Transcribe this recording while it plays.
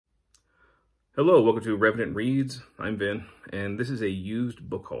Hello, welcome to Revenant Reads. I'm Vin, and this is a used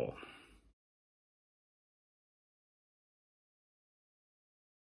book haul.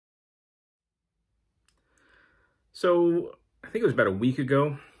 So, I think it was about a week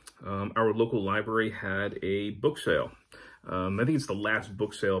ago, our local library had a book sale. I think it's the last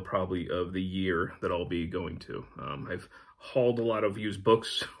book sale probably of the year that I'll be going to. I've hauled a lot of used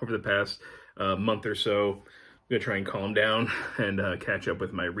books over the past month or so. I'm gonna try and calm down and catch up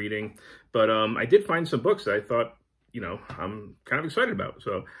with my reading. But I did find some books that I thought, I'm kind of excited about.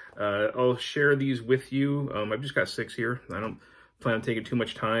 So I'll share these with you. I've just got 6 here. I don't plan on taking too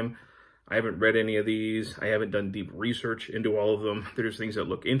much time. I haven't read any of these. I haven't done deep research into all of them. There's things that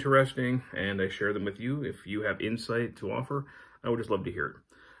look interesting, and I share them with you. If you have insight to offer, I would just love to hear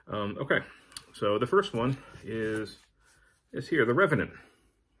it. Okay, so the first one is here, The Revenant.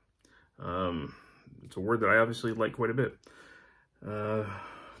 It's a word that I obviously like quite a bit.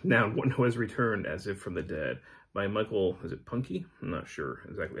 Now, One Who Has Returned as If from the Dead by Michael, is it Punky? I'm not sure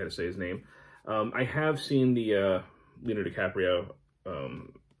exactly how to say his name. I have seen the Leonardo DiCaprio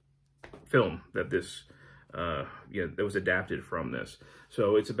film that that was adapted from this.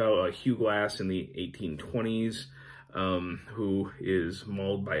 So it's about Hugh Glass in the 1820s who is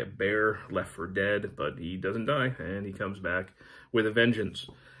mauled by a bear, left for dead, but he doesn't die, and he comes back with a vengeance.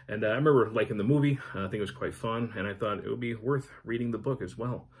 And I remember liking the movie. I think it was quite fun, and I thought it would be worth reading the book as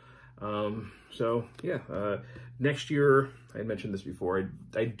well. So yeah, next year, I mentioned this before,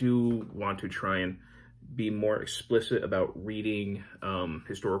 I do want to try and be more explicit about reading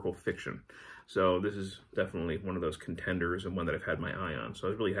historical fiction. So this is definitely one of those contenders and one that I've had my eye on. So I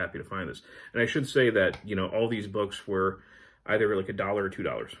was really happy to find this. And I should say that, all these books were either like $1 or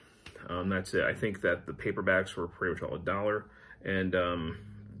 $2. That's it. I think that the paperbacks were pretty much all $1, and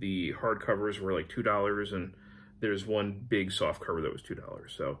the hardcovers were like $2, and there's one big soft cover that was $2.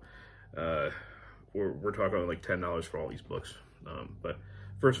 So we're talking like $10 for all these books. But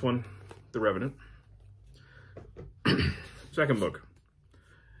first one, The Revenant. Second book,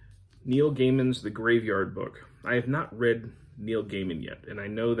 Neil Gaiman's The Graveyard Book. I have not read Neil Gaiman yet, and I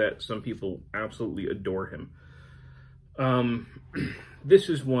know that some people absolutely adore him. This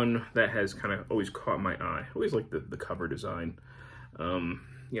is one that has kind of always caught my eye. I always like the cover design.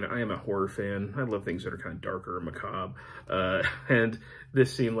 I am a horror fan. I love things that are kind of darker and macabre. And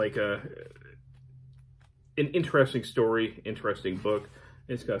this seemed like an interesting story, interesting book.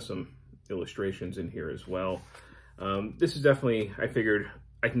 It's got some illustrations in here as well. This is definitely, I figured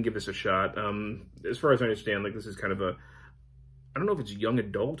I can give this a shot. As far as I understand, this is kind of I don't know if it's young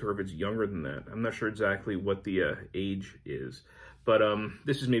adult or if it's younger than that. I'm not sure exactly what the age is. But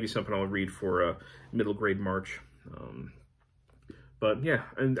this is maybe something I'll read for middle grade March. But yeah,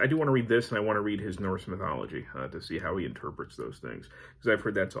 and I do want to read this, and I want to read his Norse mythology to see how he interprets those things, because I've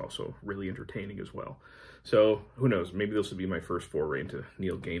heard that's also really entertaining as well. So who knows, maybe this will be my first foray into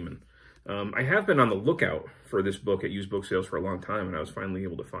Neil Gaiman. I have been on the lookout for this book at used book sales for a long time, and I was finally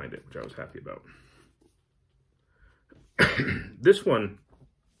able to find it, which I was happy about. This one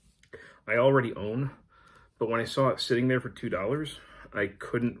I already own, but when I saw it sitting there for $2, I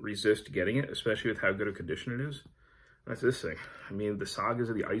couldn't resist getting it, especially with how good a condition it is. That's this thing. I mean, The Sagas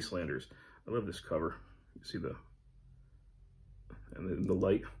of the Icelanders. I love this cover. You see the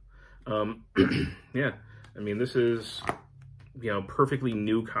light. Yeah, I mean, this is, perfectly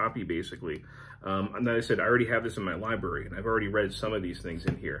new copy, basically. And then I said, I already have this in my library, and I've already read some of these things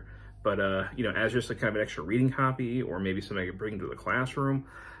in here. But, as just a kind of an extra reading copy, or maybe something I could bring to the classroom,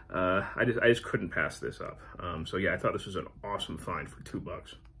 I just couldn't pass this up. So yeah, I thought this was an awesome find for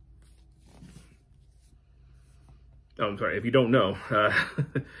 $2. Oh, I'm sorry, if you don't know,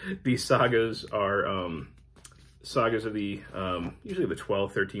 these sagas are sagas of the, usually the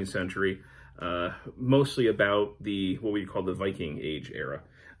 12th, 13th century, mostly about what we call the Viking Age era,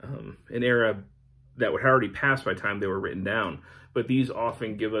 an era that would already pass by the time they were written down. But these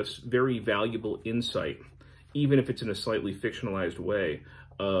often give us very valuable insight, even if it's in a slightly fictionalized way,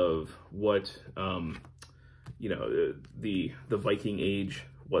 of what, the Viking Age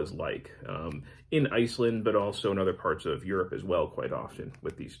was like in Iceland, but also in other parts of Europe as well, quite often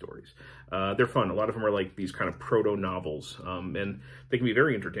with these stories. They're fun. A lot of them are like these kind of proto-novels, and they can be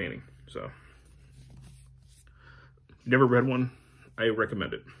very entertaining. So, never read one, I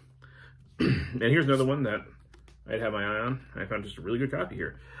recommend it. And here's another one that I'd have my eye on. I found just a really good copy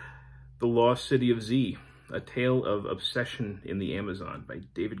here. The Lost City of Z, A Tale of Obsession in the Amazon by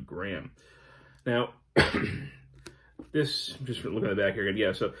David Graham. Now, This, just looking at the back here again,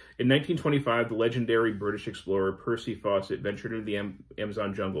 yeah, so in 1925, the legendary British explorer Percy Fawcett ventured into the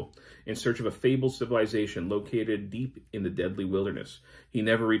Amazon jungle in search of a fabled civilization located deep in the deadly wilderness. He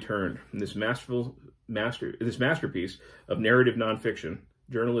never returned. In this masterpiece of narrative nonfiction,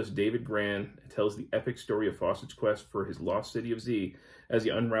 journalist David Gran tells the epic story of Fawcett's quest for his lost city of Z as he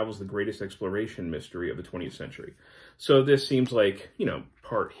unravels the greatest exploration mystery of the 20th century. So this seems like, you know,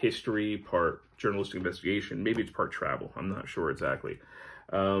 part history, part journalistic investigation. Maybe it's part travel. I'm not sure exactly.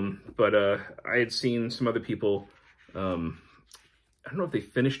 But I had seen some other people, I don't know if they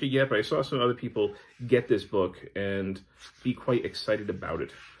finished it yet, but I saw some other people get this book and be quite excited about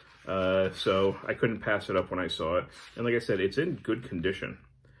it. So I couldn't pass it up when I saw it. And like I said, it's in good condition.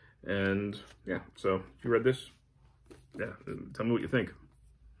 And yeah, so if you read this, yeah, tell me what you think.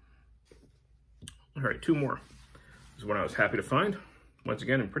 All right, 2 more. This is one I was happy to find. Once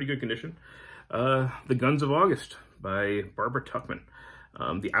again, in pretty good condition. The Guns of August by Barbara Tuchman.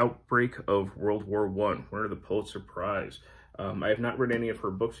 The Outbreak of World War I, winner of the Pulitzer Prize. I have not read any of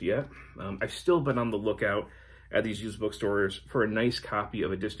her books yet. I've still been on the lookout at these used bookstores for a nice copy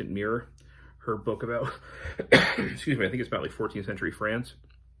of A Distant Mirror, her book about, excuse me, I think it's about like 14th century France.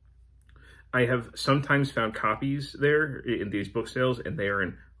 I have sometimes found copies there in these book sales, and they are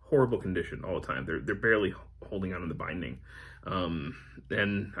in horrible condition all the time. They're barely holding on to the binding.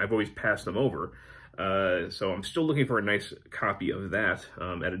 And I've always passed them over. So I'm still looking for a nice copy of that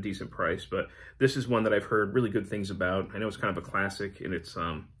at a decent price. But this is one that I've heard really good things about. I know it's kind of a classic in its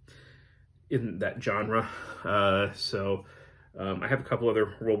in that genre. I have a couple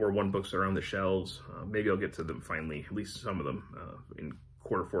other World War I books that are on the shelves. Maybe I'll get to them finally, at least some of them, in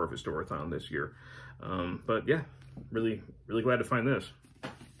Q4 of Historathon this year. But yeah, really glad to find this.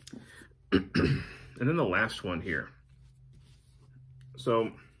 And then the last one here.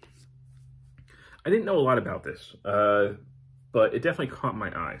 So I didn't know a lot about this, but it definitely caught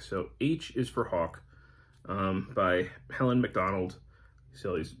my eye. So H is for Hawk by Helen MacDonald. You see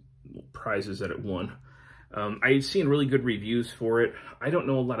all these prizes that it won. I had seen really good reviews for it. I don't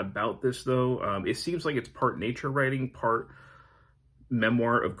know a lot about this though. It seems like it's part nature writing, part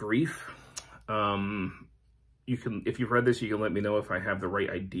memoir of grief. You can, if you've read this, you can let me know if I have the right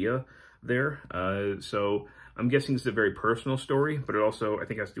idea there. So I'm guessing it's a very personal story, but it also, I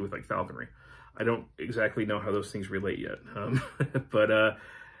think, has to do with like falconry. I don't exactly know how those things relate yet. But I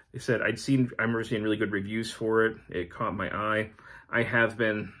said, I remember seeing really good reviews for it. It caught my eye. I have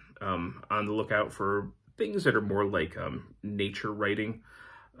been on the lookout for things that are more like nature writing,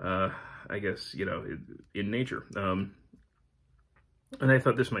 I guess, you know, in nature. And I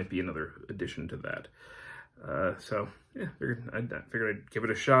thought this might be another addition to that. So yeah, I figured I'd give it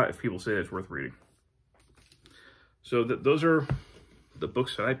a shot if people say it's worth reading. So those are the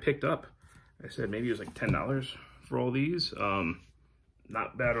books that I picked up. I said maybe it was like $10 for all these.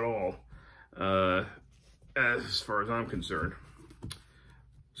 Not bad at all, as far as I'm concerned.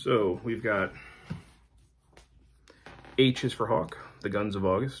 So we've got H is for Hawk, The Guns of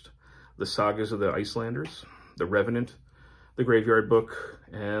August, The Sagas of the Icelanders, The Revenant, The Graveyard Book,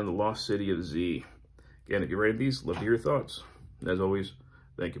 and The Lost City of Z. Again, if you read these, love to hear your thoughts. As always,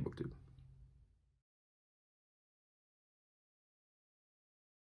 thank you, BookTube.